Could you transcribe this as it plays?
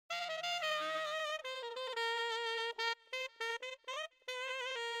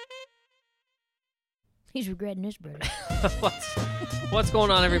He's regretting this, brother. What's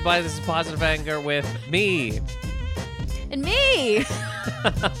going on, everybody? This is Positive Anger with me. And me.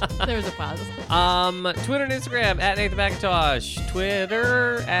 There's a pause. Twitter and Instagram at Nathan McIntosh.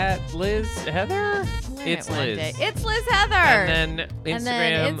 Twitter at Liz Heather. It's Liz. It's Liz Heather. And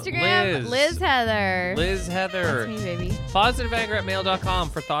then Instagram, Liz Heather. Liz Heather. That's me, baby. PositiveAnger@mail.com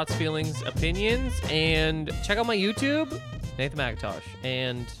for thoughts, feelings, opinions, and check out my YouTube, Nathan McIntosh.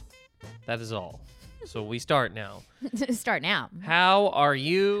 And that is all. So we start now. Start now. How are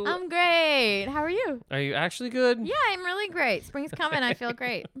you? I'm great. How are you? Are you actually good? Yeah, I'm really great. Spring's coming. I feel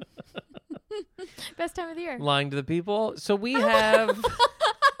great. Best time of the year. Lying to the people. So we have... I'm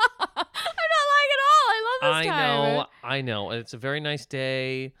not lying at all. I love this time. I know. It's a very nice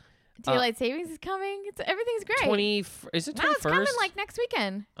day. Daylight savings is coming. Everything's great. Is it 21st? No, it's coming like next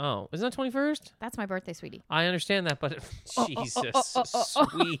weekend. Oh, isn't that 21st? That's my birthday, sweetie. I understand that, but Jesus,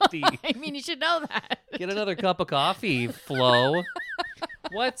 sweetie. I mean, you should know that. Get another cup of coffee, Flo.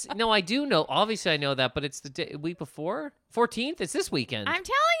 What? No, I do know. Obviously, I know that, but it's the week before? 14th? It's this weekend. I'm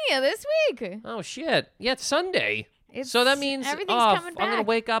telling you, this week. Oh, shit. Yeah, it's Sunday. So that means everything's coming back. I'm going to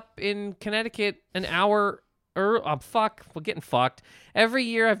wake up in Connecticut an hour we're getting fucked. Every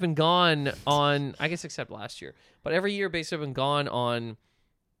year I've been gone on, I guess except last year, but every year basically I've been gone on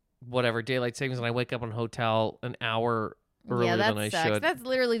whatever, daylight savings, and I wake up in a hotel an hour earlier than I should. That's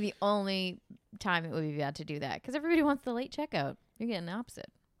literally the only time it would be bad to do that, because everybody wants the late checkout. You're getting the opposite.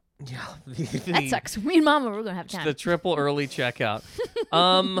 Yeah. That sucks. Me and Mama, we're going to have time. The triple early checkout.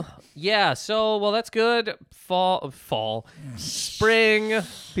 Yeah, so, well, that's good. Fall, spring,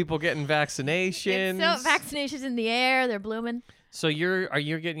 people getting vaccinations. So vaccinations in the air, they're blooming. So are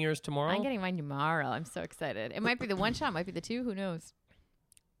you getting yours tomorrow? I'm getting mine tomorrow. I'm so excited. It might be the one shot, might be the two, who knows?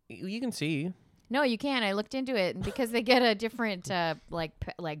 You can see. No, you can. I looked into it, and because they get a different like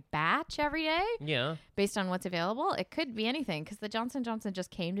batch every day. Yeah. Based on what's available, it could be anything, because the Johnson & Johnson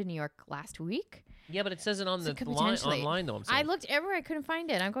just came to New York last week. Yeah, but it says it on the online though. I looked everywhere, I couldn't find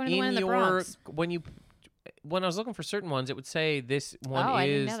it. I'm going to the one in the Bronx. When I was looking for certain ones, it would say this one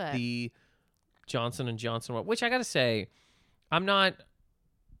is the Johnson & Johnson one, which I got to say, I'm not.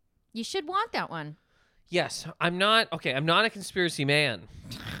 You should want that one. Yes, I'm not. Okay, I'm not a conspiracy man.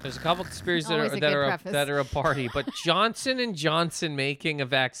 There's a couple conspiracies that are a party, but Johnson & Johnson making a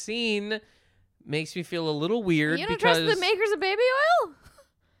vaccine makes me feel a little weird. You don't because trust the makers of baby oil?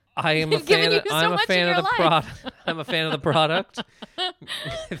 I am a fan. I'm a fan of the product. I'm a fan of the product. Don't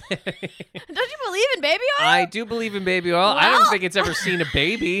you believe in baby oil? I do believe in baby oil. I don't think it's ever seen a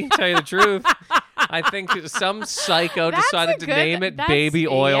baby. To tell you the truth, I think some psycho decided to name it baby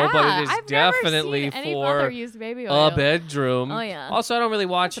oil, but it is definitely for a bedroom. Oh yeah. Also, I don't really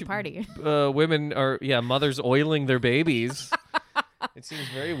watch a party. Women or mothers oiling their babies. It seems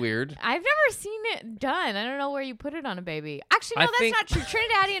very weird. I've never seen it done. I don't know where you put it on a baby. Actually, no, that's not true.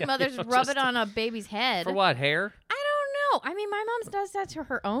 Trinidadian mothers rub it on a baby's head. For what, hair? I don't know. I mean, my mom does that to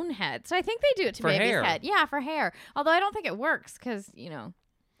her own head. So I think they do it to baby's head. Yeah, for hair. Although I don't think it works because,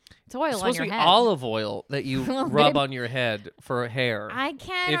 it's oil on your head. It's supposed to be olive oil that you rub on your head for hair. I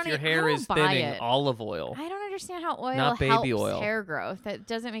can't. If your hair is thinning, olive oil. I don't understand how oil not baby helps oil. Hair growth. That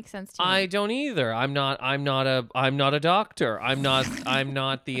doesn't make sense to me. I don't either. I'm not a doctor. I'm not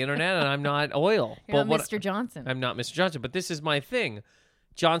the internet, and I'm not oil. You're not Mr. Johnson. I'm not Mr. Johnson, but this is my thing.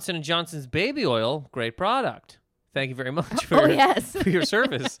 Johnson & Johnson's baby oil, great product. Thank you very much for your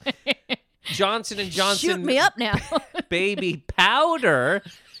service. Johnson & Johnson. Shoot me up now. Baby powder.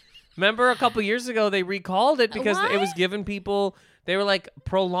 Remember a couple years ago they recalled it because it was giving people, they were like,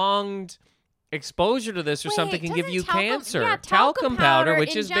 prolonged exposure to this or something can give you cancer. Yeah, talcum powder,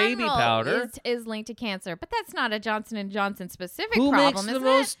 which is baby powder, is linked to cancer, but that's not a Johnson & Johnson specific problem. Who makes the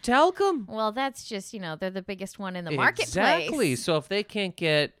most talcum? Well, that's just they're the biggest one in the marketplace. Exactly. So if they can't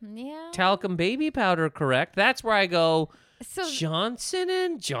get talcum baby powder correct, that's where I go. So Johnson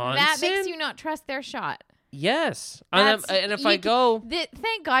 & Johnson. That makes you not trust their shot. Yes. And if I go...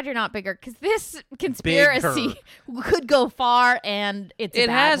 thank God you're not bigger, because this conspiracy could go far, and it's a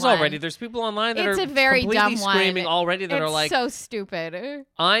bad has one. already. There's people online that it's are a very completely dumb screaming one. already that it's are like... so stupid.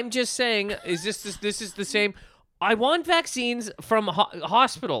 I'm just saying, this is the same... I want vaccines from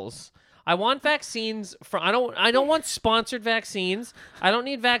hospitals. I want vaccines from. I don't want sponsored vaccines. I don't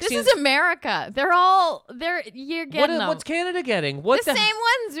need vaccines. This is America. You're getting them. What's Canada getting? The same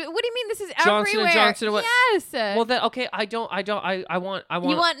ones. What do you mean? This is Johnson everywhere. Johnson. Yes. Well, then okay. I want.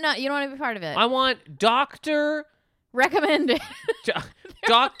 You want no. You don't want to be part of it. I want doctor recommended.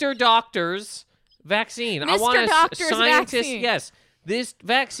 Doctors vaccine. Mr. I want a Doctor's scientist. vaccine. Yes. This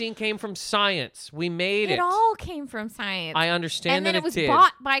vaccine came from science. We made it. It all came from science. I understand and that then it did. was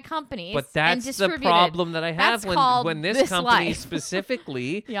bought by companies. But that's and the distributed. problem that I have That's when this this company life.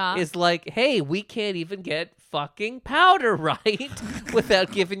 specifically Yeah. is like, hey, we can't even get fucking powder right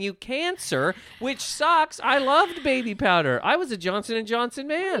without giving you cancer, which sucks. I loved baby powder. I was a Johnson & Johnson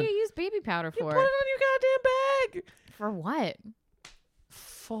man. What do you use baby powder You for? put it on your goddamn bag. For what?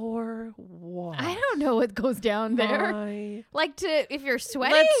 For what? I don't know what goes down there. Like if you're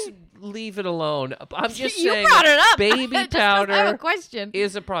sweaty. Let's leave it alone. I'm just you saying. brought it up. Baby Just 'cause powder I have a question.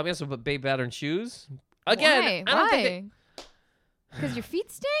 is a problem. Yes, but baby powder and shoes. Again, I don't think. Because your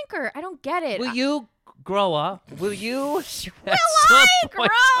feet stink, or I don't get it. Will you grow up? Will you? Will I grow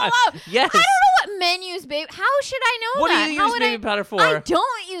up? Yes. I don't know what men use baby. How should I know What that? do you How use would baby powder for? I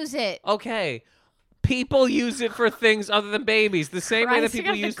don't use it. Okay. People use it for things other than babies. The same way that Christ, I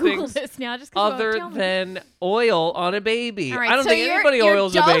people gotta use Google things this now just 'cause you other won't tell me. than oil on a baby. All right, I don't so think anybody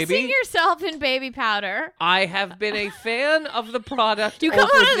oils a You're baby. dosing yourself in baby powder. I have been a fan of the product You come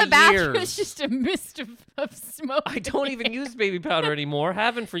over out of the bathroom, years. it's just a mist of smoke. I don't even use baby powder anymore.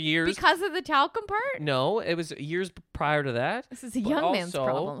 Haven't for years. Because of the talcum part? No, it was years prior to that. This is a But young man's also-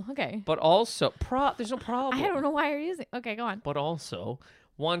 problem. Okay. But also, there's no problem. I don't know why you're using. Okay, go on. But also,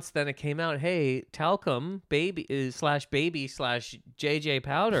 once then it came out, hey, talcum baby slash JJ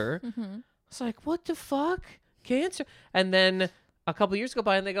powder. It's like, what the fuck? Cancer. And then a couple years go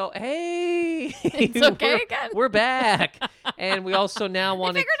by and they go, hey, It's okay again. We're back. And we also now They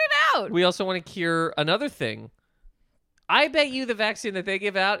want to figured it out. we also want to cure another thing. I bet you the vaccine that they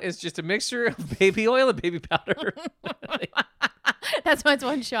give out is just a mixture of baby oil and baby powder. That's why it's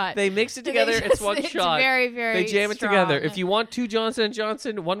one shot. They mix it together. It's one it's shot. Very, very They jam it strong. together. If you want 2 Johnson &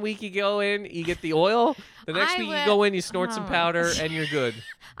 Johnson, 1 week you go in, you get the oil. The next week you go in, you snort some powder, and you're good.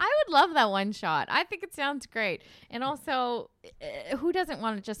 I would love that one shot. I think it sounds great. And also, who doesn't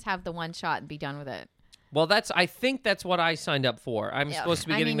want to just have the one shot and be done with it? Well, I think that's what I signed up for. I'm supposed to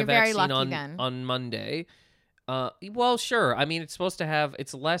be getting the you're very vaccine lucky on Monday. Well, sure. I mean, it's supposed to have,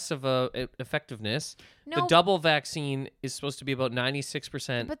 it's less of a effectiveness. No, The double vaccine is supposed to be about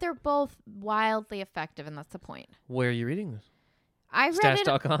 96%. but they're both wildly effective, and that's the point. Where are you reading this? I read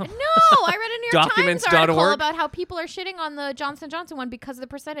Stats.com? No, I read a New York Times article Documents.org? about how people are shitting on the Johnson & Johnson one because of the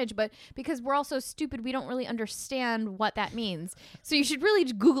percentage, but because we're all so stupid, we don't really understand what that means. So you should really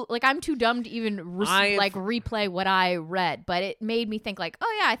Google. Like, I'm too dumb to even replay what I read, but it made me think like,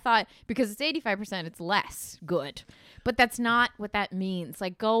 oh yeah, I thought because it's 85%, it's less good. But that's not what that means.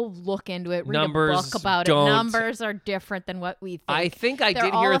 Like, go look into it. Read Numbers a book about don't- it. Numbers are different than what we think. I think I They're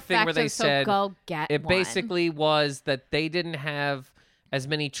did all hear a thing where they effective, so said go get it one. basically was that they didn't have as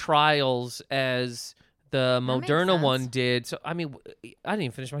many trials as the makes Moderna sense. one did. So, I mean, I didn't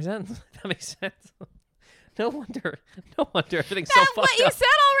even finish my sentence. That makes sense. No wonder everything's so That's fucked what you up. said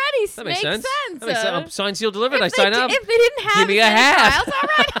already. That makes sense. sense. That makes sense. Signed, sealed, delivered. I If they sign di- up. If they didn't have Give me a as many hat. trials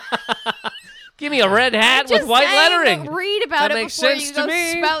already. Give me a red hat with Just white saying, lettering. but read about That it makes before sense you to go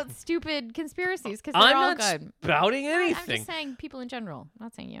me. spout stupid conspiracies because they're I'm all not good. spouting I'm anything. just saying people in general. I'm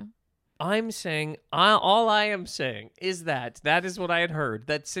not saying you. I'm saying, all I am saying is that is what I had heard,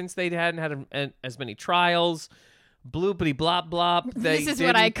 that since they hadn't had as many trials, bloopity blop blop. This is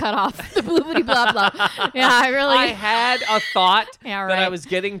what I cut off. The bloopity blah blah. Yeah, I had a thought Yeah, that I right. was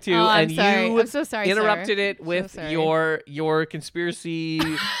getting to, Oh, I'm and sorry. you I'm so sorry, sir. interrupted it So with sorry. your conspiracy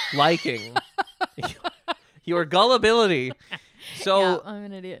liking, your gullibility. So Yeah, I'm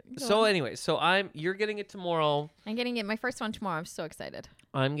an idiot. Go on. anyway, you're getting it tomorrow. I'm getting it. My first one tomorrow. I'm so excited.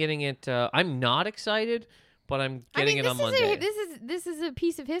 I'm getting it. I'm not excited, but I'm getting it on Monday. This is a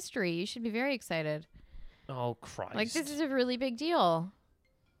piece of history. You should be very excited. Oh Christ! Like, this is a really big deal.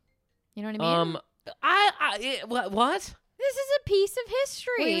 You know what I mean? What? This is a piece of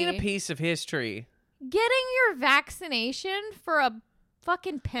history. What do you mean a piece of history? Getting your vaccination for a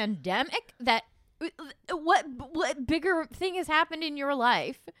fucking pandemic that what bigger thing has happened in your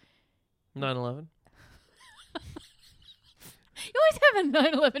life? 9/11. You always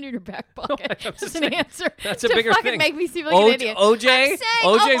have a 9/11 in your back pocket. I'm Just just an saying, answer. that's a to bigger fucking thing. make me seem like an idiot. OJ? I'm saying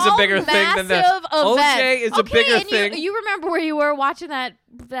OJ's of a bigger all thing than the massive OJ events. is a Okay, bigger and thing. You remember where you were watching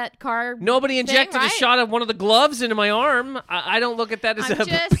that car? Nobody injected right? a shot of one of the gloves into my arm. I don't look at that as I'm a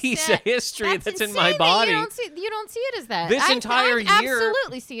just piece saying- of history that's in insane my that body. You don't see it as that. This entire I year-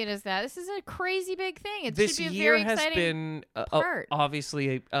 absolutely see it as that. This is a crazy big thing. It This should be a year very has exciting been part.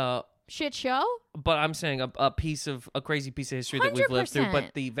 obviously shit show. but I'm saying a crazy piece of history that we've lived through. 100%.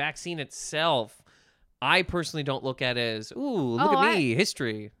 But the vaccine itself, I personally don't look at as, ooh, look Oh, at me,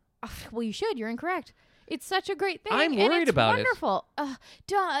 history. Well, you should. You're incorrect. It's such a great thing. I'm and worried it's about it. wonderful.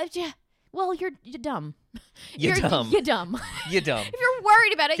 Well, you're dumb. You're dumb. You're dumb. You're dumb. If you're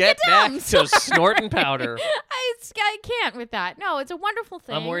worried about it, Get you're dumb. back to snorting powder. I can't with that. No, it's a wonderful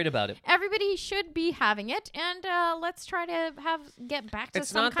thing. I'm worried about it. Everybody should be having it, and let's try to get back to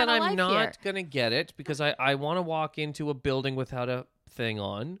some kind of life here. It's not that I'm not going to get it, because I want to walk into a building without a thing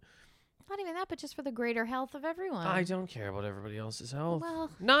on. Not even that, but just for the greater health of everyone. I don't care about everybody else's health. Well,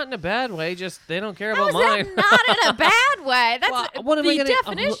 not in a bad way, just they don't care how about is mine. that not in a bad way? That's Well, what am I the gonna-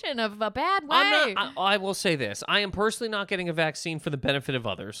 definition of a bad way. I will say this. I am personally not getting a vaccine for the benefit of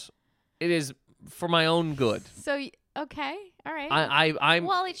others. It is for my own good. So, okay. All right. I'm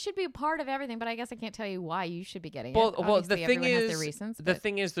well, it should be a part of everything, but I guess I can't tell you why you should be getting well, it. well, the Obviously, thing everyone is, has their reasons, the but-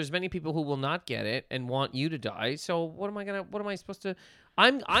 thing is, there's many people who will not get it and want you to die. So what am I supposed to?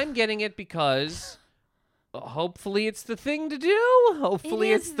 I'm getting it because hopefully it's the thing to do.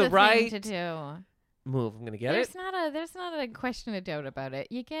 Hopefully it it's is the thing right to do. move. I'm gonna get There's it. There's not a question of doubt about it.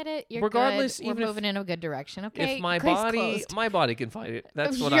 You get it. You're Regardless, good. We're even if- moving in a good direction. Okay. If my Case body, closed. my body can fight it.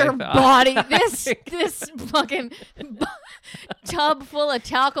 That's what Your I found. body. This fucking tub full of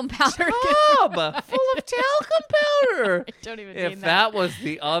talcum powder. Tub full of talcum powder. I don't even If mean that was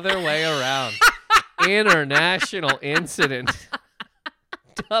the other way around, international incident.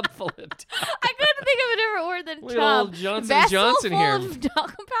 Tub full of I couldn't think of a different word than Little tub. old Johnson Vessel Johnson full here. of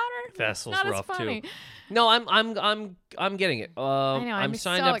talcum powder. Vessel's Not rough as funny. too. No, I'm getting it. I know, I'm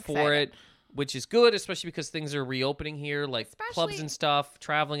signed so up for excited. it, which is good, especially because things are reopening here, like clubs Especially- and stuff,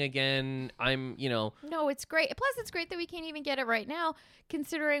 traveling again. No, it's great. Plus, it's great that we can't even get it right now,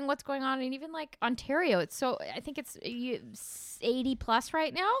 considering what's going on in even like Ontario. It's so I think it's 80 plus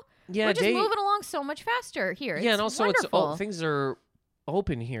right now. Yeah, we're just moving along so much faster here. Yeah, It's and also wonderful. things are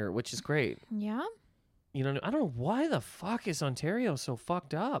open here, which is great. Yeah. You know, I don't know why the fuck is Ontario so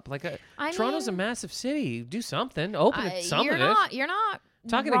fucked up. Like, I Toronto's a mean, massive city. Do something. Open some of it. You're not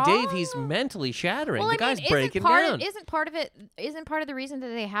Talking wrong. to Dave, he's mentally shattering. Well, the I guy's mean, breaking down. Isn't part of the reason that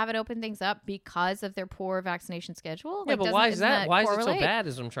they haven't opened things up because of their poor vaccination schedule? Yeah, Like, but why is doesn't that? Why is it so correlate? bad?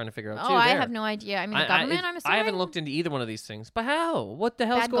 Is what I'm trying to figure out. Oh, too, I there. have no idea. I mean, the government. I'm assuming. I haven't looked into either one of these things. But how? What the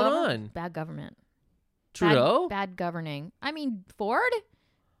hell's Bad going government. on? Bad government. Trudeau. Bad governing. I mean, Ford,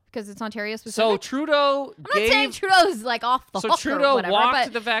 because it's Ontario So specific. Trudeau I'm not saying Trudeau's like off the So hook or Trudeau whatever,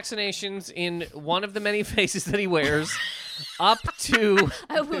 walked but the vaccinations in one of the many faces that he wears up to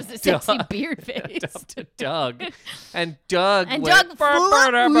it was a sexy Doug. beard face. up to Doug, and Doug And went, Doug "Burr, flew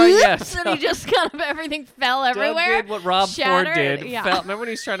burr, up, burr," yes. and he just kind of everything fell Doug everywhere. did what Rob Ford Shattered, did. yeah. Remember when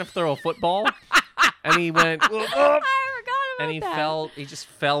he was trying to throw a football, and he went, I forgot about and he that. fell. He just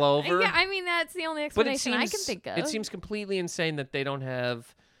fell over. Yeah, I mean that's the only But explanation I can think of. it seems completely insane that they don't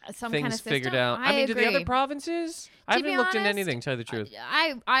have some things kind of figured system. out. I mean, do the other agree. provinces? I To be haven't looked into honest, anything. To tell you the truth.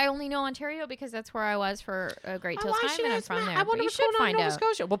 I only know Ontario because that's where I was for a great deal of Why time, should and I I'm from ask there. Matt? I But wonder you what's should going on in find Nova out.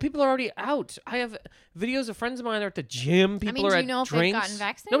 Scotia. Well, people are already out. I have videos of friends of mine that are at the gym. People I mean, are do at you know if drinks. they've gotten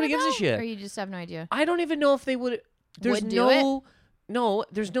vaccinated? Nobody gives a though? shit. Or you just have no idea. I don't even know if they would. There's Would do no,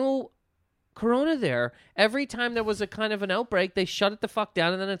 there's no corona there. Every time there was a kind of an outbreak, they shut it the fuck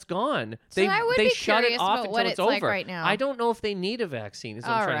down and then it's gone. So I would they be shut it curious off about until what it's it's over. like right now. I don't know if they need a vaccine. Is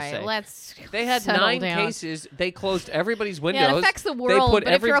what All I'm trying right, to say. let's. They had settle 9 down. cases. They closed everybody's windows. Yeah, it affects the world. They put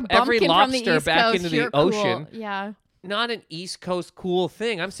but every if you're a every bumpkin from the lobster East back Coast, into the you're cool. ocean. Yeah. Not an East Coast cool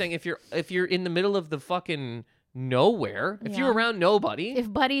thing. I'm saying if you're in the middle of the fucking nowhere, if you're Yeah. around nobody.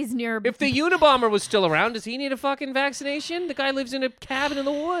 If Buddy's near. If the Unabomber was still around, does he need a fucking vaccination? The guy lives in a cabin in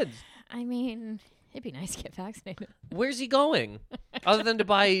the woods. I mean, it'd be nice to get vaccinated. Where's he going? Other than to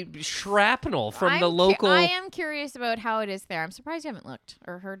buy shrapnel from the local. I am curious about how it is there. I'm surprised you haven't looked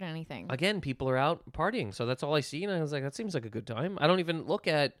or heard anything. Again, people are out partying, so that's all I see. And I was like, that seems like a good time. I don't even look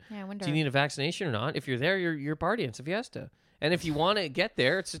at, Yeah, I wonder. do you need a vaccination or not? If you're there, you're partying. It's a fiesta. And if you want to get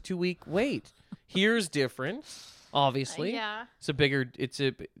there, it's a 2-week wait. Here's different, obviously. Yeah. It's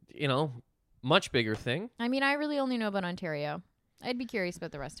a much bigger thing. I mean, I really only know about Ontario. I'd be curious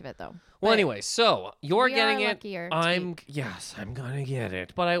about the rest of it, though. Well, But anyway, so you're we getting are it. luckier to I'm gonna get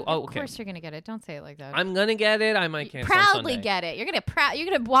it. But Of okay. course you're gonna get it. Don't say it like that. I'm gonna get it. I might cancel on Proudly Sunday. get it. You're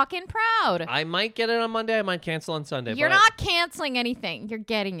gonna walk in proud. I might get it on Monday. I might cancel on Sunday. You're but not canceling anything. You're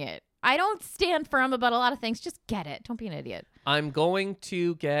getting it. I don't stand firm about a lot of things. Just get it. Don't be an idiot. I'm going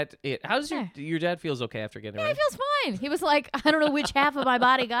to get it. How does Yeah. your dad feels okay after getting it? Yeah, Right? he feels fine. He was like, I don't know which half of my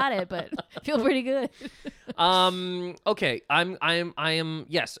body got it, but I feel pretty good. Okay. I am.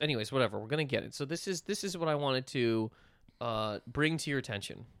 Yes. Anyways, whatever. We're gonna get it. So this is what I wanted to bring to your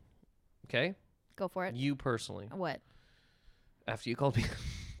attention. Okay. Go for it. You personally, What? after you called me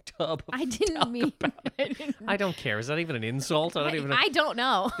tub. I didn't mean. I don't care. Is that even an insult? I don't even know. I don't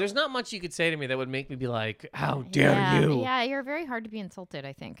know. There's not much you could say to me that would make me be like, "How dare yeah, you?" Yeah, you're very hard to be insulted,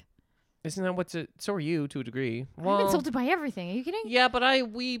 I think. Isn't that what's it? So are you to a degree. I'm insulted by everything. Are you kidding? Yeah,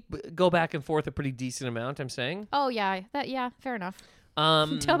 but we go back and forth a pretty decent amount, I'm saying. Oh, yeah. Fair enough.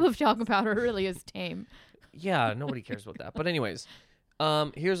 Tub of talcum powder really is tame. Yeah, nobody cares about that. But anyways,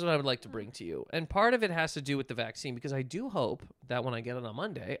 here's what I would like to bring to you. And part of it has to do with the vaccine, because I do hope that when I get it on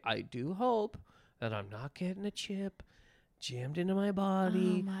Monday, I do hope that I'm not getting a chip jammed into my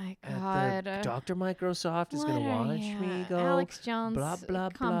body. Oh my God. And Dr. Microsoft is going to watch me go. Alex Jones, blah, blah,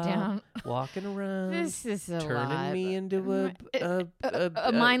 calm blah. down. Walking around. This is a turning lot. me into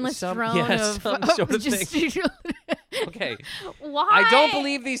a mindless drone of some sort of thing. Okay. Why? I don't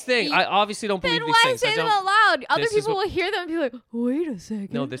believe these things. I obviously don't believe then these why things. say them out loud? Other This is people what- will hear them and be like, wait a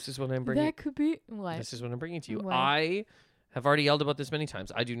second. No, this is what I'm bringing. That could be what? This is what I'm bringing to you. What? I have already yelled about this many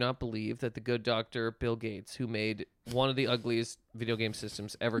times. I do not believe that the good Dr. Bill Gates, who made one of the ugliest video game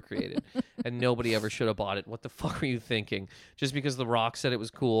systems ever created, and nobody ever should have bought it. What the fuck were you thinking? Just because The Rock said it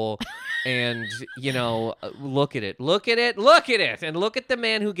was cool, and, look at it. Look at it. Look at it. And look at the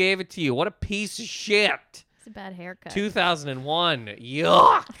man who gave it to you. What a piece of shit. It's a bad haircut. 2001.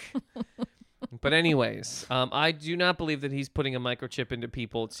 Yuck. But anyways, I do not believe that he's putting a microchip into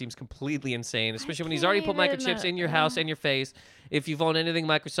people. It seems completely insane, especially when he's already put microchips in your house and your face. If you've owned anything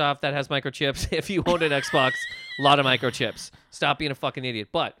Microsoft, that has microchips. If you owned an Xbox, a lot of microchips. Stop being a fucking idiot.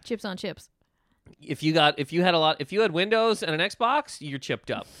 But Chips on chips. if you had Windows and an Xbox, you're chipped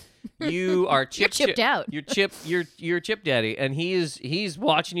up. You are chipped out. You're chip daddy, and he's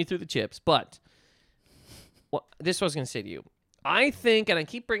watching you through the chips. But this is what I was going to say to you. I think, and I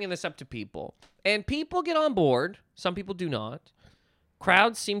keep bringing this up to people, and people get on board. Some people do not.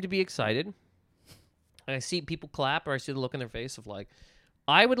 Crowds seem to be excited. And I see people clap, or I see the look in their face of like,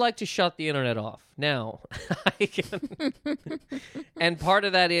 I would like to shut the internet off. Now, and part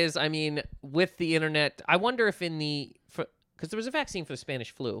of that is, with the internet, I wonder if because there was a vaccine for the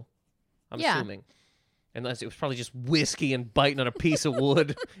Spanish flu, I'm assuming. Unless it was probably just whiskey and biting on a piece of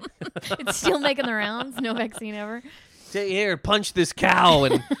wood. It's still making the rounds. No vaccine ever. Here, punch this cow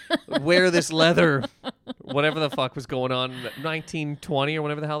and wear this leather. Whatever the fuck was going on, 1920 or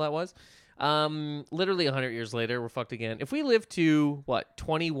whatever the hell that was. Literally 100 years later, we're fucked again. If we live to,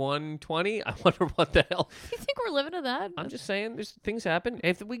 2120? I wonder what the hell. You think we're living to that? I'm just saying, there's things happen.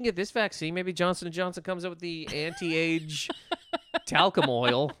 If we can get this vaccine, maybe Johnson & Johnson comes up with the anti-age talcum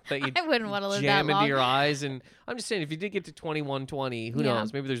oil that you I wouldn't want to live jam that into long. your eyes. And I'm just saying, if you did get to 2120, who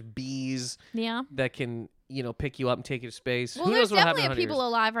knows? Maybe there's bees that can... pick you up and take you to space. Well, Who knows there's what happened definitely in 100 people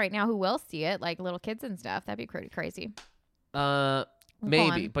alive right now who will see it, like little kids and stuff. That'd be pretty crazy.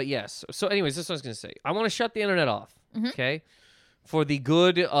 Maybe, but yes. So anyways, this is what I was going to say. I want to shut the internet off, Mm-hmm. okay? For the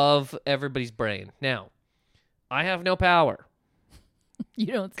good of everybody's brain. Now, I have no power. You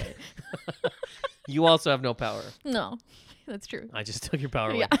don't say. You also have no power. No, that's true. I just took your power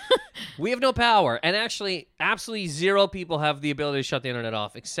away. Yeah. We have no power. And actually, absolutely zero people have the ability to shut the internet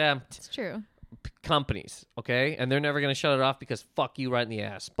off except It's true. companies, okay? And they're never going to shut it off because fuck you right in the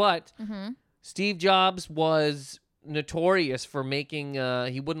ass. But Mm-hmm. Steve Jobs was notorious for making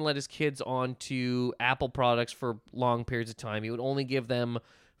he wouldn't let his kids onto Apple products for long periods of time. He would only give them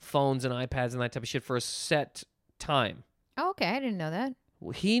phones and iPads and that type of shit for a set time. Oh, okay. I didn't know that.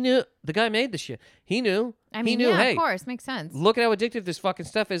 He knew. The guy made the shit. He knew. I mean, he knew, yeah, hey, of course. Makes sense. look at how addictive this fucking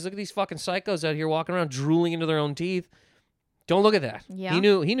stuff is. Look at these fucking psychos out here walking around drooling into their own teeth. Don't look at that. Yeah. He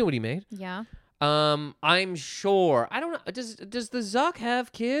knew what he made. Yeah. I'm sure. I don't know. Does the Zuck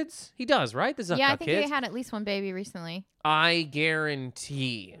have kids? He does, right? The Zuck Yeah, I got think kids. they had at least one baby recently. I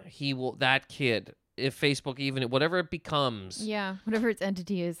guarantee he will. That kid, if Facebook even whatever it becomes, Yeah, whatever its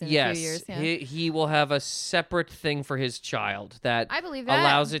entity is in yes, a few years. Yeah. he will have a separate thing for his child that I believe that.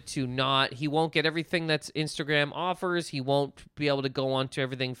 allows it to not. He won't get everything that's Instagram offers. He won't be able to go on to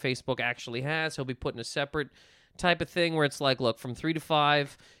everything Facebook actually has. He'll be put in a separate type of thing where it's like, look, from 3 to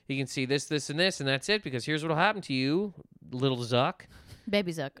 5, you can see this, this, and this, and that's it. Because here's what'll happen to you, little Zuck,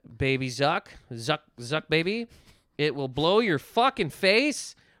 Baby Zuck. baby Zuck, baby. It will blow your fucking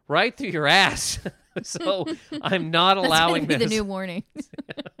face right through your ass. So I'm not That's allowing gonna be this. the new warning.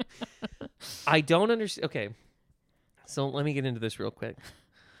 I don't understand. Okay, so let me get into this real quick.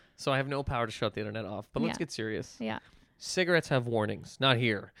 So I have no power to shut the internet off, but let's Yeah. get serious. Yeah. Cigarettes have warnings, not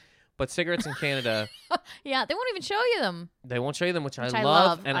here, but cigarettes in Canada, Yeah, they won't even show you them. they won't show you them, which I I love,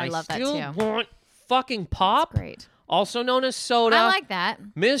 love. and I I love that still too. want fucking pop, Great. also known as soda. I like that.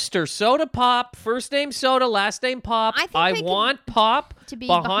 Mr. Soda Pop, first name Soda, last name Pop. I think they could- want Pop to be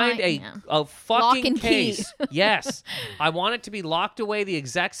behind behind- a fucking Lock and key. case. Yes. I want it to be locked away the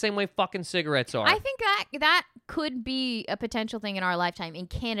exact same way fucking cigarettes are. I think that could be a potential thing in our lifetime. In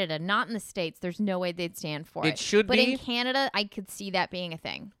Canada, not in the States, there's no way they'd stand for it. It should but be. But in Canada, I could see that being a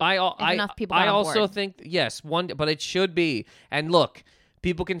thing. Enough people got on board. Think, yes, but it should be. And look,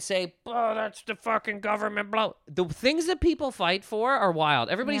 people can say, oh, that's the fucking government, blah. The things that people fight for are wild.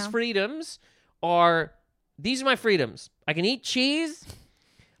 Everybody's freedoms are, these are my freedoms. I can eat cheese,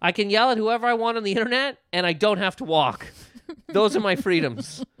 I can yell at whoever I want on the internet, and I don't have to walk. Those are my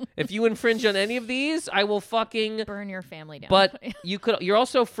freedoms. If you infringe on any of these, I will fucking burn your family down. But you're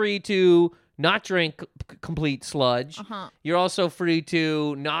also free to not drink complete sludge. You're also free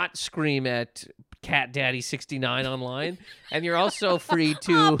to not scream at Cat Daddy 69 online, and you're also free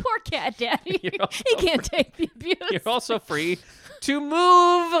to poor Cat Daddy. He can't take the abuse. You're also free to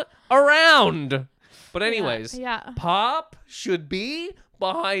move around. But anyways, pop should be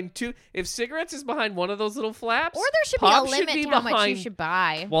behind two. If cigarettes is behind one of those little flaps, or there should be a limit to how much you should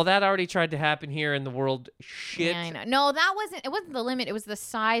buy. Well, that already tried to happen here in the world. Shit. Yeah, I know. No, that wasn't. It wasn't the limit. It was the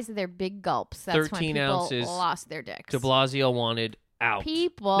size of their big gulps. That's 13 when people ounces. Lost their dicks. De Blasio wanted out.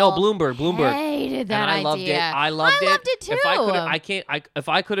 People. No, Bloomberg hated that and I idea. loved it. I loved it too. If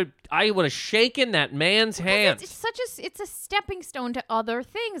I could have, I would have shaken that man's hand. It's a stepping stone to other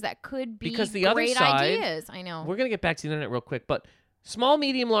things that could be because the great other side, ideas. I know. We're gonna get back to the internet real quick, but small,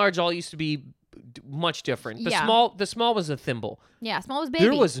 medium, large all used to be much different. The small was a thimble. Yeah, small was baby.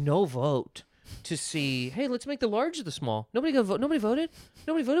 There was no vote to see, hey, let's make the large the small. Nobody got vote. Nobody voted.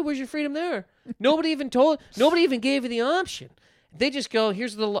 Where's your freedom there? Nobody even gave you the option. They just go,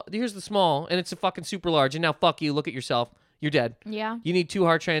 here's the small, and it's a fucking super large, and now fuck you, look at yourself. You're dead. Yeah. You need 2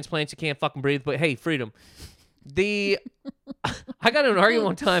 heart transplants, you can't fucking breathe, but hey, freedom. I got in an argument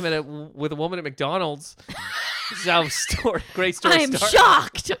one time with a woman at McDonald's. This is how great story I'm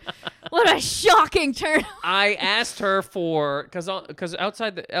shocked. What a shocking turn. I asked her for, because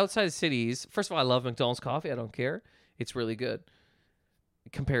outside the cities, first of all, I love McDonald's coffee. I don't care. It's really good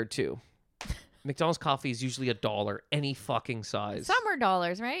compared to. McDonald's coffee is usually $1, any fucking size. Some are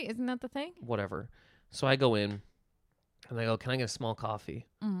dollars, right? Isn't that the thing? Whatever. So I go in, and I go, can I get a small coffee?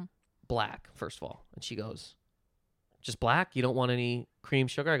 Mm-hmm. Black, first of all. And she goes, just black? You don't want any cream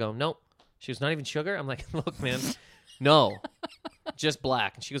sugar? I go, nope. She goes, not even sugar? I'm like, look, man, no, just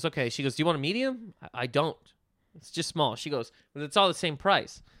black. And she goes, okay. She goes, do you want a medium? I don't. It's just small. She goes, but it's all the same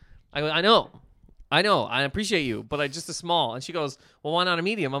price. I go, I know. I appreciate you, but I just a small. And she goes, well, why not a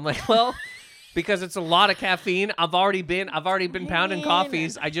medium? I'm like, well, because it's a lot of caffeine. I've already been pounding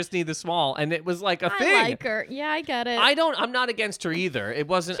coffees. I just need the small. And it was like a thing. I like her. Yeah, I get it. I'm not against her either. It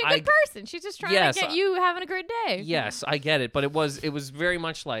wasn't. She's a good person. She's just trying to get you having a great day. Yes, I get it. But it was very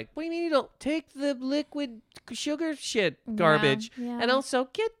much like, what do you mean you don't take the liquid sugar shit garbage? Yeah. And also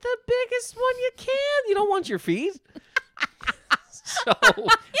get the biggest one you can. You don't want your feet. So you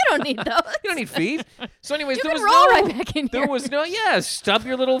don't need those. You don't need feet. So anyways, you there was roll right back in there here. was no stub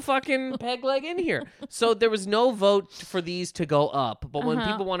your little fucking peg leg in here. So there was no vote for these to go up. But when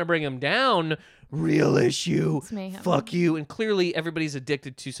people want to bring them down, real issue. Fuck you. And clearly everybody's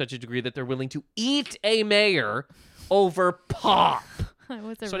addicted to such a degree that they're willing to eat a mayor over pop. It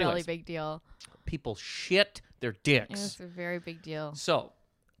was a really big deal. People shit their dicks. It was a very big deal. So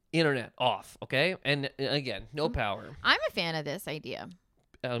internet off, okay? And again, no power. I'm a fan of this idea.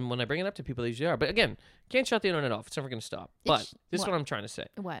 When I bring it up to people, they usually are. But again, can't shut the internet off. It's never going to stop. But this is what I'm trying to say.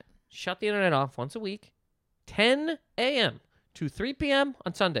 What? Shut the internet off once a week, 10 a.m. to 3 p.m.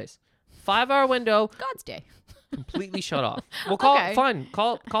 on Sundays. 5-hour window. God's day. Completely shut off. We'll call it fine.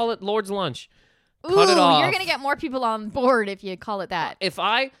 Call it Lord's Lunch. Cut it off. You're gonna get more people on board if you call it that. Do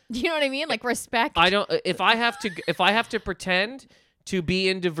you know what I mean? Like respect. I don't. If I have to pretend to be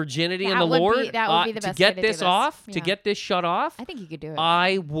into virginity and the Lord, that would be the best to get way this off, to get this shut off. I think you could do it.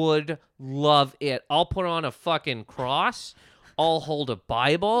 I would love it. I'll put on a fucking cross. I'll hold a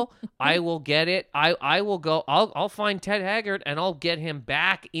Bible. I will get it. I will go. I'll find Ted Haggard and I'll get him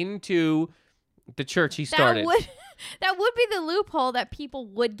back into the church he started. That would be the loophole that people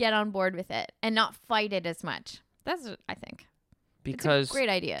would get on board with it and not fight it as much. That's what I think. Because it's a great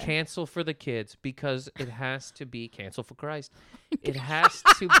idea. Cancel for the kids, because it has to be cancel for Christ. It has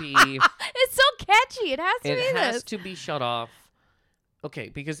to be. It's so catchy. It has to be. It has to be shut off. Okay,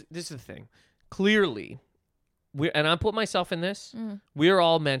 because this is the thing. Clearly, and I put myself in this. We're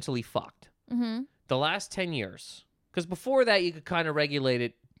all mentally fucked. Mm-hmm. The last 10 years, because before that you could kind of regulate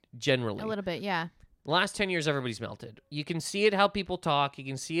it generally. A little bit, yeah. The last 10 years, everybody's melted. You can see it how people talk. You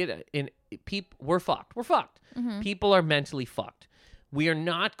can see it in people. We're fucked. We're fucked. Mm-hmm. People are mentally fucked. We are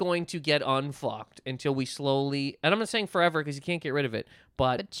not going to get unfucked until we slowly, and I'm not saying forever because you can't get rid of it,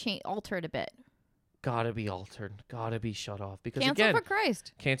 but alter it a bit. Gotta be altered. Gotta be shut off. Because cancel for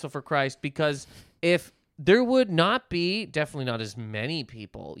Christ. Cancel for Christ. Because if there would not be, definitely not as many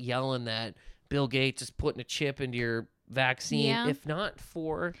people yelling that Bill Gates is putting a chip into your vaccine, if not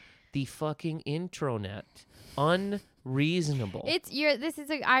for the fucking intranet. Unreasonable.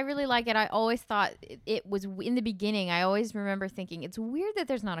 I really like it. I always thought it was in the beginning. I always remember thinking it's weird that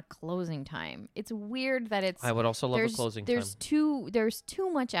there's not a closing time. It's weird that it's. I would also love a closing time. There's too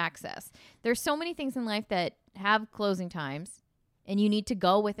much access. There's so many things in life that have closing times, and you need to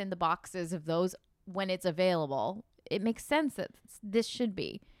go within the boxes of those when it's available. It makes sense that this should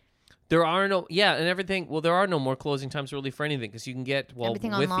be. There are no, and everything. Well, there are no more closing times really for anything because you can get,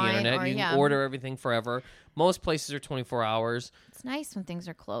 everything with online, the internet, you can order everything forever. Most places are 24 hours. It's nice when things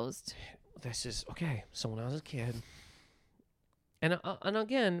are closed. This is, okay, so when I was a kid, and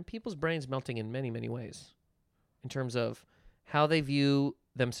again, people's brains melting in many, many ways in terms of how they view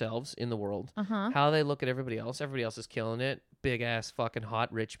themselves in the world, how they look at everybody else. Everybody else is killing it. Big-ass fucking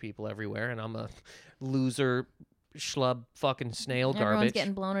hot rich people everywhere, and I'm a loser schlub fucking snail garbage. Everyone's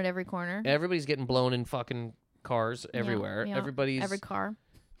getting blown at every corner. Everybody's getting blown in fucking cars everywhere. Yeah. Every car.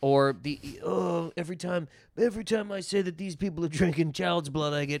 Or every time I say that these people are drinking child's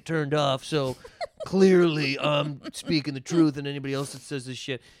blood, I get turned off. So clearly I'm speaking the truth, and anybody else that says this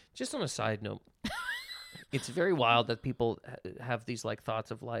shit. Just on a side note, it's very wild that people have these like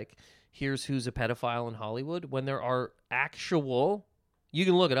thoughts of like, here's who's a pedophile in Hollywood, when there are actual, you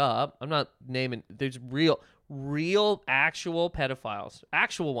can look it up. I'm not naming, there's real actual pedophiles,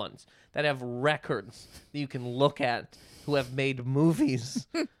 actual ones that have records that you can look at who have made movies.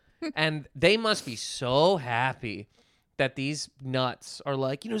 And they must be so happy that these nuts are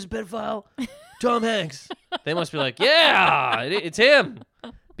like, who's a pedophile? Tom Hanks. They must be like, yeah, it's him.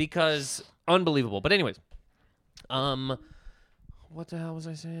 Because unbelievable. But anyways, what the hell was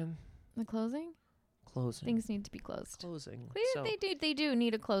I saying? The closing? Closing. Things need to be closed. Closing. So, they do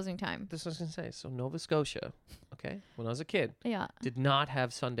need a closing time. This was I was going to say. So Nova Scotia, okay, when I was a kid, did not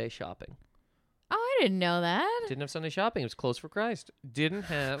have Sunday shopping. Oh, I didn't know that. Didn't have Sunday shopping. It was closed for Christ. Didn't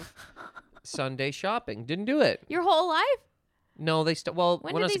have Sunday shopping. Didn't do it. Your whole life? No, they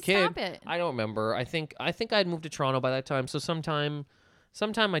when I was a kid, stop it? I don't remember. I think I'd moved to Toronto by that time. So sometime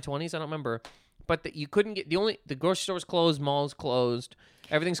in my 20s, I don't remember. But you couldn't get the grocery store was closed, malls closed,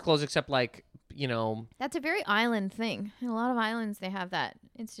 everything's closed except like, That's a very island thing. In a lot of islands, they have that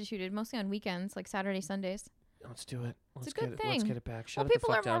instituted, mostly on weekends, like Saturday, Sundays. Let's do it. It's a good thing. Let's get it back. Shut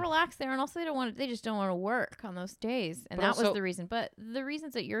people are more relaxed there, and also they just don't want to work on those days, and that was the reason. But the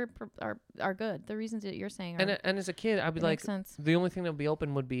reasons that are good. The reasons that you're saying are. And as a kid, I'd be like, sense. The only thing that would be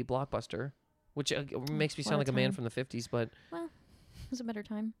open would be Blockbuster, which makes me sound like a man from the 50s, but well, it was a better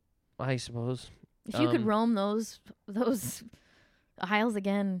time, I suppose. If you could roam those aisles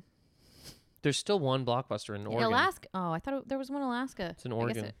again. There's still one Blockbuster in Oregon. Alaska. Oh, I thought there was one in Alaska. It's in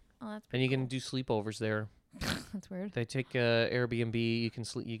Oregon. That's and you can do sleepovers there. That's weird. They take Airbnb. You can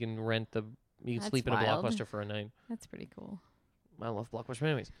sleep. You can rent You can sleep in a Blockbuster for a night. That's pretty cool. I love Blockbuster. But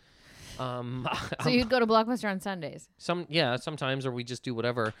anyways, so you'd go to Blockbuster on Sundays? Sometimes, or we just do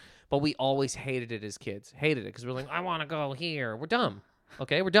whatever. But we always hated it as kids. Hated it because we're like, I want to go here. We're dumb.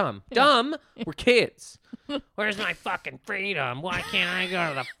 Okay, we're dumb. Dumb. We're kids. Where's my fucking freedom? Why can't I go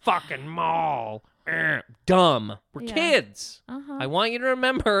to the fucking mall? Dumb. We're kids. I want you to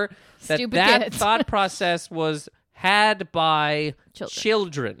remember that thought process was had by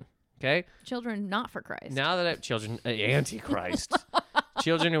children. Okay? Children not for Christ. Now that I have children, Antichrist.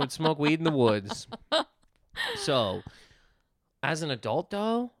 Children who would smoke weed in the woods. So, as an adult,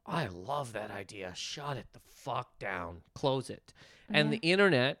 though, I love that idea. Shut it the fuck down. Close it. And the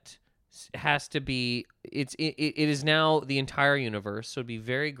internet has to be, it is now the entire universe, so it'd be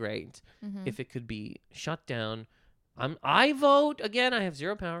very great if it could be shut down. I vote, again, I have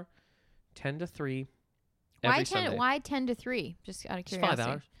zero power, 10 to 3 every Sunday. Why 10 to 3? Just out of curiosity. It's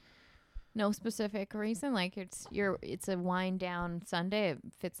 5 hours. No specific reason? Like it's a wind down Sunday, it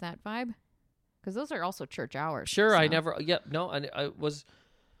fits that vibe? Because those are also church hours. Sure, so. I was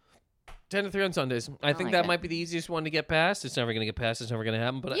 10 to 3 on Sundays. I think that might be the easiest one to get past. It's never going to get past. It's never going to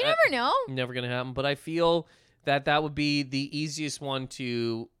happen. But you never know. Never going to happen. But I feel that would be the easiest one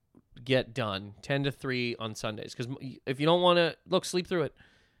to get done. 10 to 3 on Sundays. Because if you don't want to, sleep through it.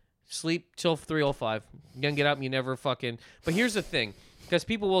 Sleep till 3:05. You're going to get up and you never fucking... But here's the thing. Because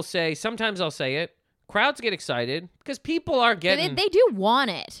people will say, sometimes I'll say it, crowds get excited because people are getting... They do want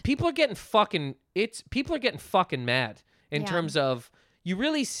it. People are getting fucking mad in terms of... You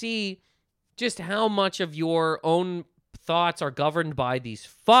really see... just how much of your own thoughts are governed by these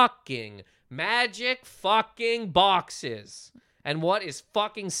fucking magic fucking boxes and what is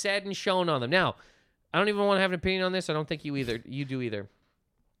fucking said and shown on them. Now, I don't even want to have an opinion on this. I don't think you do either.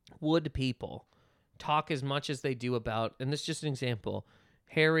 Would people talk as much as they do about, and this is just an example,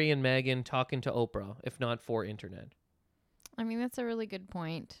 Harry and Meghan talking to Oprah, if not for internet? I mean, that's a really good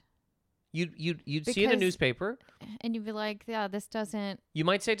point. You'd see in a newspaper. And you'd be like, yeah, this doesn't. You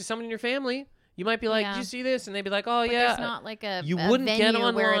might say to someone in your family, you might be like, "Did you see this?" And they'd be like, "Oh, but yeah." There's not like a you wouldn't venue get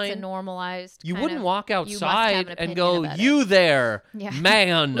online where it's a normalized. You kind wouldn't of, walk outside and go, about "You there, Yeah.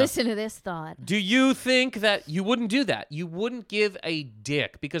 man." Listen to this thought. Do you think that you wouldn't do that? You wouldn't give a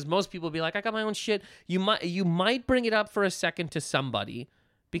dick because most people would be like, "I got my own shit." You might bring it up for a second to somebody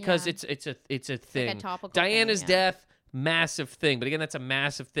because Yeah. it's a thing. Like a topical Diana's thing, yeah. death, massive thing, but again, that's a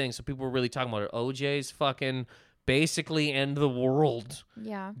massive thing. So people were really talking about it. OJ's fucking basically end the world.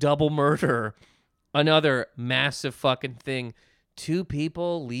 Yeah. Double murder. Another massive fucking thing. 2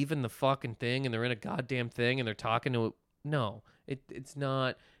 people leaving the fucking thing and they're in a goddamn thing and they're talking to it. No, it's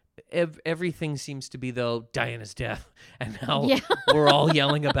not. Everything seems to be, though, Diana's death. And now we're all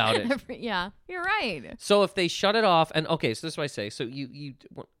yelling about it. Yeah, you're right. So if they shut it off, and okay, so this is what I say. So you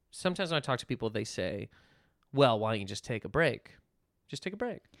sometimes when I talk to people, they say, well, why don't you just take a break? Just take a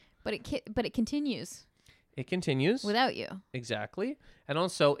break. But it continues. It continues. Without you. Exactly. And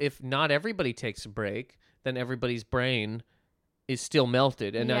also, if not everybody takes a break, then everybody's brain is still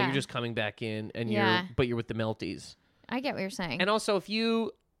melted. And now you're just coming back in, and you're with the melties. I get what you're saying. And also, if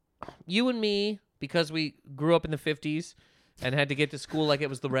you and me, because we grew up in the 50s and had to get to school like it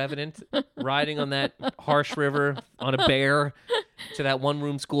was the Revenant, riding on that harsh river on a bear to that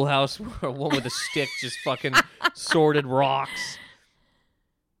one-room schoolhouse where one with a stick just fucking sorted rocks.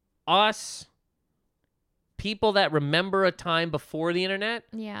 Us, people that remember a time before the internet,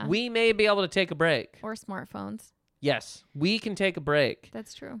 we may be able to take a break. Or smartphones. Yes, we can take a break.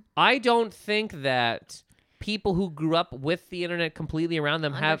 That's true. I don't think that people who grew up with the internet completely around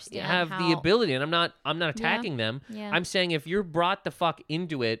them have the ability, and I'm not attacking them. Yeah. I'm saying if you're brought the fuck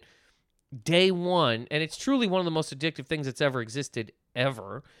into it day one, and it's truly one of the most addictive things that's ever existed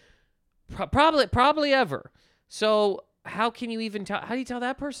ever, probably ever. So how can you even tell? How do you tell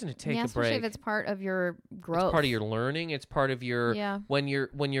that person to take a break? Especially if it's part of your growth. It's part of your learning. It's part of your when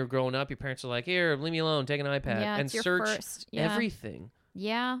you're growing up. Your parents are like, "Here, leave me alone. Take an iPad and search everything."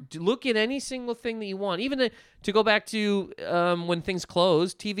 Yeah. Look at any single thing that you want. Even to go back to when things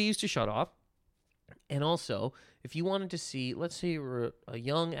closed, TV used to shut off. And also, if you wanted to see, let's say you were a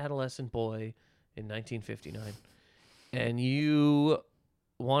young adolescent boy in 1959, and you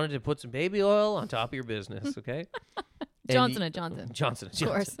wanted to put some baby oil on top of your business, okay? Johnson & Johnson. Of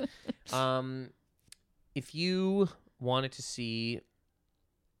course. If you wanted to see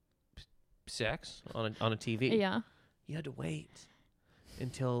sex on a TV, you had to wait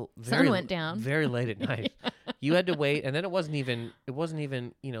until sun went down very late at night. You had to wait, and then it wasn't even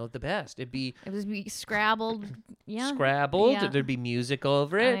the best. It was be scrabbled. Scrabbled. Yeah. There'd be music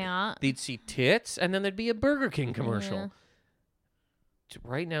over it. Yeah. They'd see tits, and then there'd be a Burger King commercial. Yeah.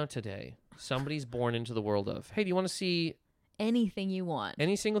 Right now, today, somebody's born into the world of, hey, do you want to see anything you want?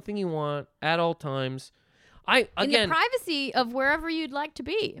 Any single thing you want at all times. In the privacy of wherever you'd like to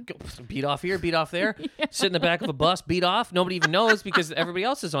be. Beat off here, beat off there. Sit in the back of a bus, beat off. Nobody even knows because everybody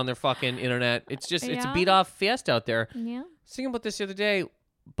else is on their fucking internet. It's just, it's a beat off fiesta out there. Yeah. I was thinking about this the other day.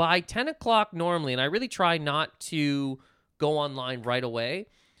 By 10 o'clock normally, and I really try not to go online right away,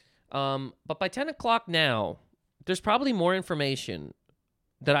 but by 10 o'clock now, there's probably more information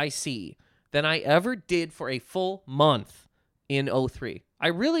that I see than I ever did for a full month in 03. I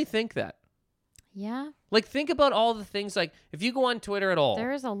really think that. Yeah. Like, think about all the things, like, if you go on Twitter at all.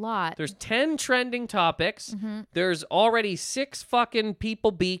 There's a lot. There's 10 trending topics. Mm-hmm. There's already 6 fucking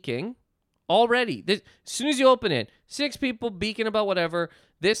people beaking. Already. As soon as you open it, 6 people beaking about whatever.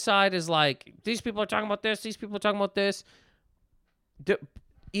 This side is like, these people are talking about this. These people are talking about this.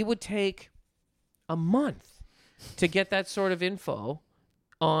 It would take a month to get that sort of info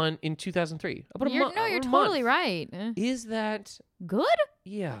in 2003. About a month. No, you're totally right. Is that good?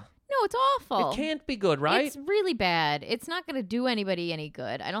 Yeah. No, it's awful. It can't be good, right? It's really bad. It's not going to do anybody any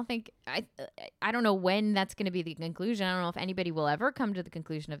good. I don't think I don't know when that's going to be the conclusion. I don't know if anybody will ever come to the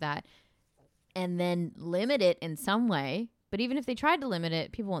conclusion of that and then limit it in some way. But even if they tried to limit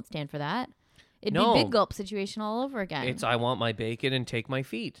it, people won't stand for that. It'd be Big Gulp situation all over again. It's I want my bacon and take my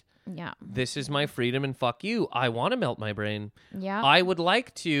feet. Yeah. This is my freedom and fuck you. I want to melt my brain. Yeah. I would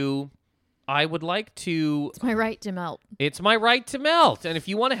like to. It's my right to melt. It's my right to melt. And if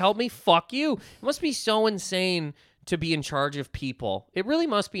you want to help me, fuck you. It must be so insane to be in charge of people. It really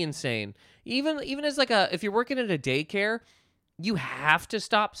must be insane. Even as if you're working at a daycare, you have to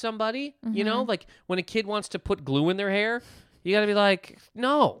stop somebody. Mm-hmm. You know, like when a kid wants to put glue in their hair, you got to be like,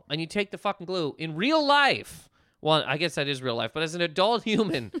 no. And you take the fucking glue. In real life, well, I guess that is real life, but as an adult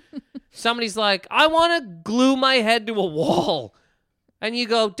human, Somebody's like, I want to glue my head to a wall. And you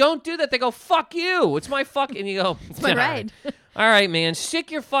go, don't do that. They go, fuck you. It's my fuck. And you go, it's my ride. All right, man. Stick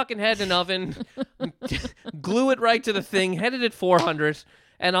your fucking head in an oven. Glue it right to the thing. Head it at 400.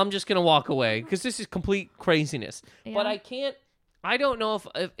 And I'm just going to walk away because this is complete craziness. Yeah. But I don't know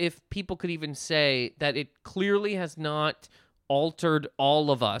if people could even say that it clearly has not altered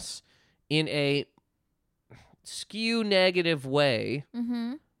all of us in a skew negative way.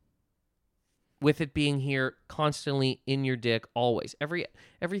 Mm-hmm. With it being here constantly in your dick, always. Everything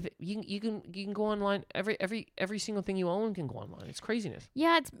you can go online. Every single thing you own can go online. It's craziness.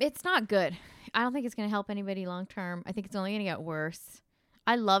 Yeah, it's not good. I don't think it's gonna help anybody long term. I think it's only gonna get worse.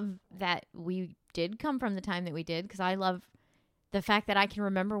 I love that we did come from the time that we did because I love the fact that I can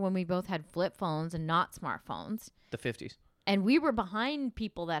remember when we both had flip phones and not smartphones. The 50s. And we were behind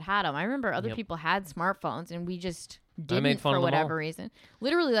people that had them. I remember other people had smartphones and we just didn't for whatever reason.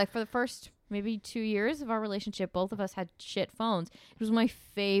 Literally, like for the first maybe 2 years of our relationship, both of us had shit phones. It was my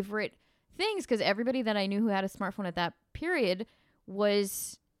favorite things because everybody that I knew who had a smartphone at that period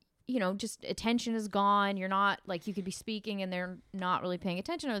was, just attention is gone. You're not like you could be speaking and they're not really paying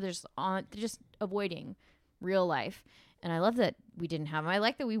attention or they're just avoiding real life. And I love that we didn't have them. I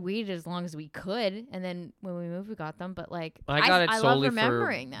like that we waited as long as we could, and then when we moved, we got them. But like, I got it solely love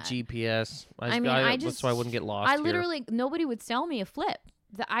remembering for that. GPS. So I wouldn't get lost. Nobody would sell me a flip.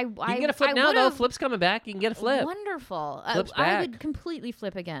 You can get a flip now, though. Flip's coming back. You can get a flip. Wonderful. Flip's I back. would completely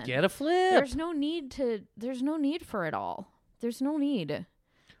flip again. Get a flip. There's no need for it all. There's no need.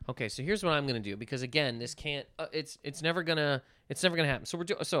 Okay, so here's what I'm gonna do because again, this can't. It's never gonna happen.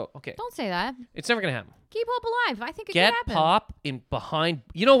 So okay. Don't say that. It's never gonna happen. Keep hope alive. I think it could get happen. pop in behind.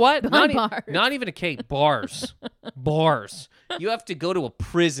 You know what? Bars. Not even a cake. Bars. Bars. You have to go to a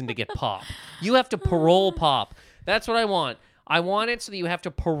prison to get pop. You have to parole pop. That's what I want. I want it so that you have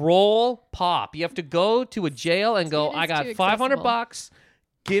to parole pop. You have to go to a jail and go, I got $500.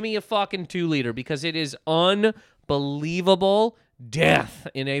 Give me a fucking 2-liter because it is unbelievable death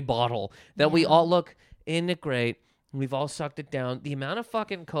in a bottle that we all look. Isn't it great? We've all sucked it down. The amount of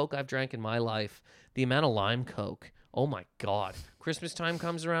fucking Coke I've drank in my life, the amount of lime Coke. Oh my God. Christmas time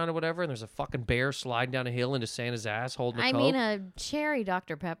comes around or whatever, and there's a fucking bear sliding down a hill into Santa's ass holding a Coke. I mean, a cherry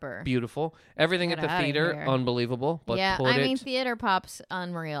Dr. Pepper. Beautiful. Everything Get at the outta theater, here. unbelievable. But yeah, theater pop's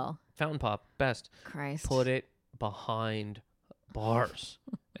unreal. Fountain pop, best. Christ. Put it behind bars.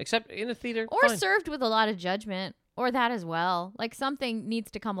 Except in a theater. Or fine. served with a lot of judgment. Or that as well. Like something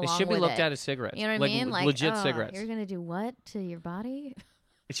needs to come along with it. It should be looked at as cigarettes. You know what I mean? Like legit cigarettes. You're going to do what to your body?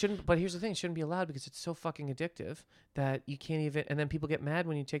 It shouldn't, but here's the thing. It shouldn't be allowed because it's so fucking addictive that you can't even, and then people get mad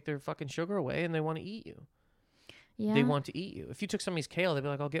when you take their fucking sugar away and they want to eat you. Yeah. They want to eat you. If you took somebody's kale, they'd be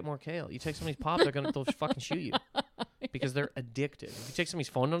like, I'll get more kale. You take somebody's pop, they'll fucking shoot you because they're addicted. If you take somebody's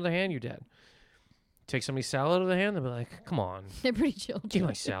phone out of their hand, you're dead. Take somebody's salad out of the hand, they'll be like, come on. They're pretty chill. Give me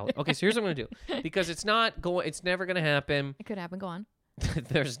my salad. Okay, so here's what I'm going to do. Because it's never going to happen. It could happen. Go on.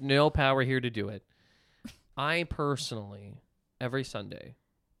 There's no power here to do it. I personally, every Sunday,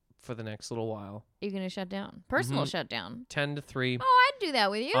 for the next little while. You're going to shut down? Personal shutdown? 10 to 3. Oh, I'd do that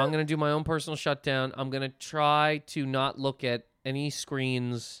with you. I'm going to do my own personal shutdown. I'm going to try to not look at any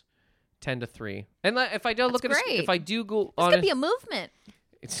screens 10 to 3. And if I don't look at if I do go on... It's going to be a movement.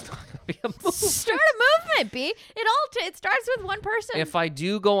 It's not going to be a movement. Start a movement, B. It starts with one person. If I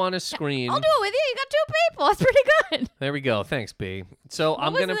do go on a screen... I'll do it with you. You got 2 people. That's pretty good. There we go. Thanks, B. So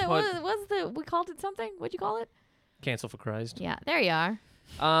I'm going to put... We called it something? What'd you call it? Cancel for Christ. Yeah, there you are.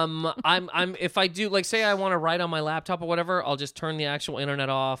 If I do, like, say I want to write on my laptop or whatever, I'll just turn the actual internet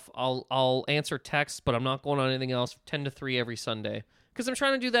off. I'll answer texts, but I'm not going on anything else. 10 to 3 every Sunday because I'm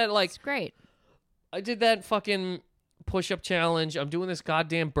trying to do that. Like, it's great. I did that fucking push-up challenge. I'm doing this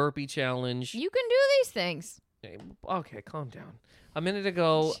goddamn burpee challenge. You can do these things. Okay, calm down. A minute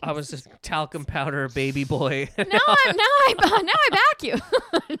ago, I was just talcum powder baby boy. now I back you.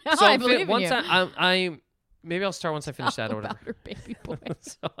 Now so I believe in you. Maybe I'll start once I finish that or whatever. Powder baby boy.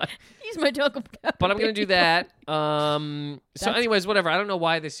 So Use my talcum powder. But I'm gonna do that. That's anyways, whatever. I don't know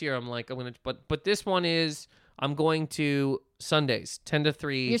why this year I'm gonna. But this one is I'm going to Sundays 10 to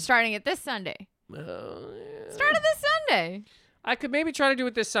 3. You're starting it this Sunday. Start it this Sunday. I could maybe try to do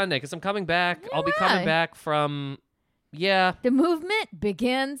it this Sunday because I'm coming back. I'll be coming back from. Yeah. The movement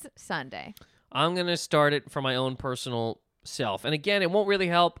begins Sunday. I'm gonna start it for my own personal self, and again, it won't really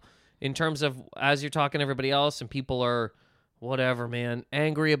help. In terms of as you're talking to everybody else and people are, whatever, man,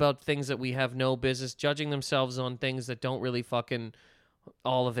 angry about things that we have no business, judging themselves on things that don't really fucking,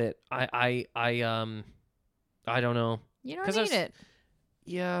 all of it. I don't know. You don't need it.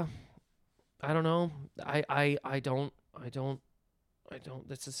 Yeah. I don't know. I don't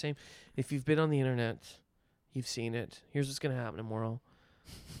That's the same. If you've been on the internet, you've seen it. Here's what's going to happen tomorrow.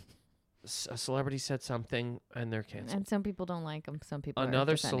 A celebrity said something, and they're canceled. And some people don't like them. Some people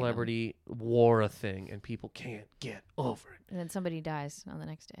Another are celebrity wore a thing, and people can't get over it. And then somebody dies on the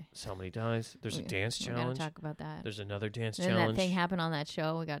next day. Somebody dies. There's a dance We challenge. gotta talk about that. There's another dance And then challenge. that thing happened on that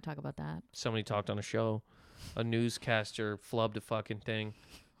show. We gotta talk about that. Somebody talked on a show. A newscaster flubbed a fucking thing.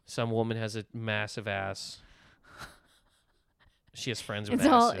 Some woman has a massive ass. She has friends with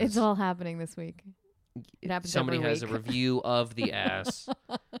asses. It's all happening this week. It happens Somebody every has week. a review of the ass.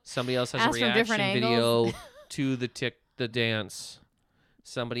 Somebody else has Ass a from different reaction video angles. to the dance.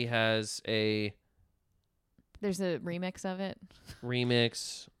 Somebody has a There's a remix of it.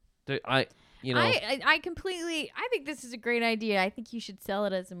 remix. I completely. I think this is a great idea. I think you should sell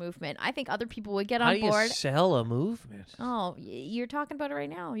it as a movement. I think other people would get how on do you board. sell a movement? Oh, you're talking about it right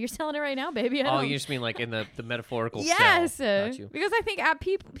now. You're selling it right now, baby. Oh, you just mean like in the metaphorical yes, sell. Got you. because I think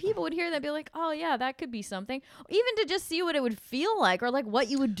people would hear that and be like, oh yeah, that could be something. Even to just see what it would feel like, or like what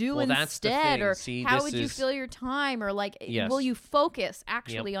you would do Well, that's the instead, thing. or See, how this would you is- fill your time, or like Yes. will you focus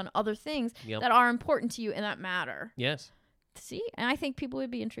actually on other things Yep. that are important to you and that matter. Yes. See, and I think people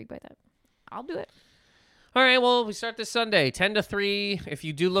would be intrigued by that. I'll do it. All right, well, we start this Sunday, 10 to 3. If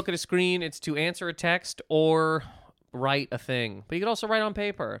you do look at a screen, it's to answer a text or write a thing. But you can also write on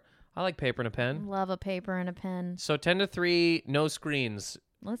paper. I like paper and a pen. Love a paper and a pen. So 10 to 3, no screens.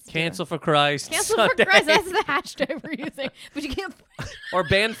 Let's do Cancel for Christ. it. Cancel Sunday. for Christ. That's the hashtag we're using. But you can't. Or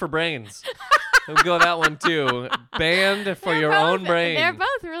banned for brains. We'll go that one too. Banned for your own brain. They're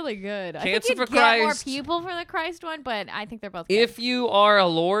both really good. I Cancel think you'd for get more Christ. people for the Christ one, but I think they're both good. If you are a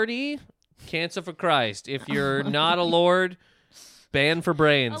lordy, cancel for Christ. If you're not a lord, ban for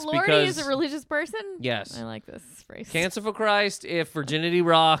brains. a lordy because is a religious person? yes. I like this phrase. Cancel for Christ if virginity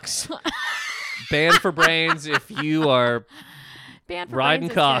rocks. Ban for brains if you are Band for riding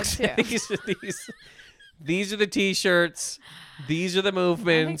brains is cocks. good, too. These are the T-shirts. These are the I think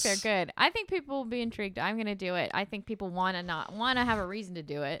movements. they're good. I think people will be intrigued. I'm going to do it. I think people want to have a reason to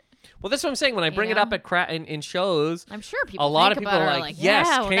do it. Well, that's what I'm saying. When I bring it know? up at in shows, I'm sure people a lot think of people about are it, like, "Yes,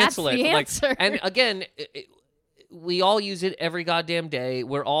 yeah, well, cancel that's it." the answer. Like, and again, we all use it every goddamn day.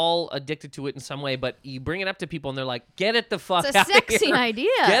 We're all addicted to it in some way. But you bring it up to people, and they're like, "Get it the fuck it's a out of sexy here! idea.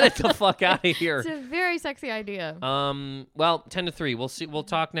 Get it the fuck out of here!" It's a very sexy idea. Well, 10 to 3. We'll see. We'll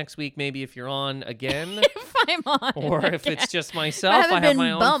talk next week. Maybe if you're on again. If I'm on, Or if again. it's just myself, haven't I have been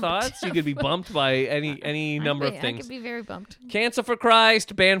my own bumped. thoughts. You could be bumped by any number of I things. could be very bumped. Cancel for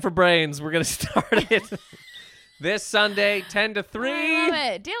Christ, ban for brains. We're gonna start it this Sunday, 10 to 3. I love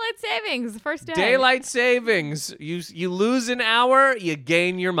it. Daylight savings, first day. Daylight savings. You lose an hour, you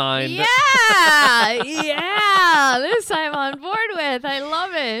gain your mind. Yeah, yeah. This I'm on board with. I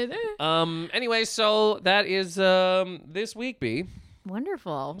love it. Anyway, so that is this week, B.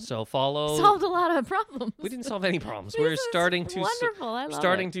 Wonderful. So follow. Solved a lot of problems. We didn't solve any problems. This We're is starting to wonderful. I love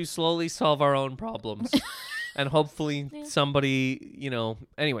starting it. to slowly solve our own problems. And hopefully somebody,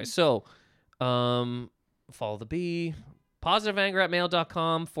 anyway, so follow the B.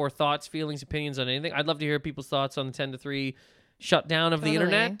 PositiveAnger@mail.com for thoughts, feelings, opinions on anything. I'd love to hear people's thoughts on the 10 to 3 shutdown of the Totally.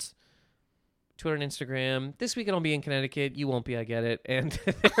 internet. Twitter and Instagram. This weekend I'll be in Connecticut. You won't be, I get it. And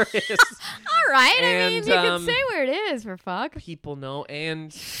there is All right. I mean, And, you can say where it is, for fuck. people know.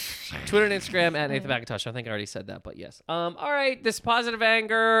 And Twitter and Instagram at Nathan McIntosh. I think I already said that, but yes. All right. This Positive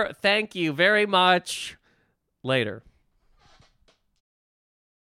Anger. Thank you very much. Later.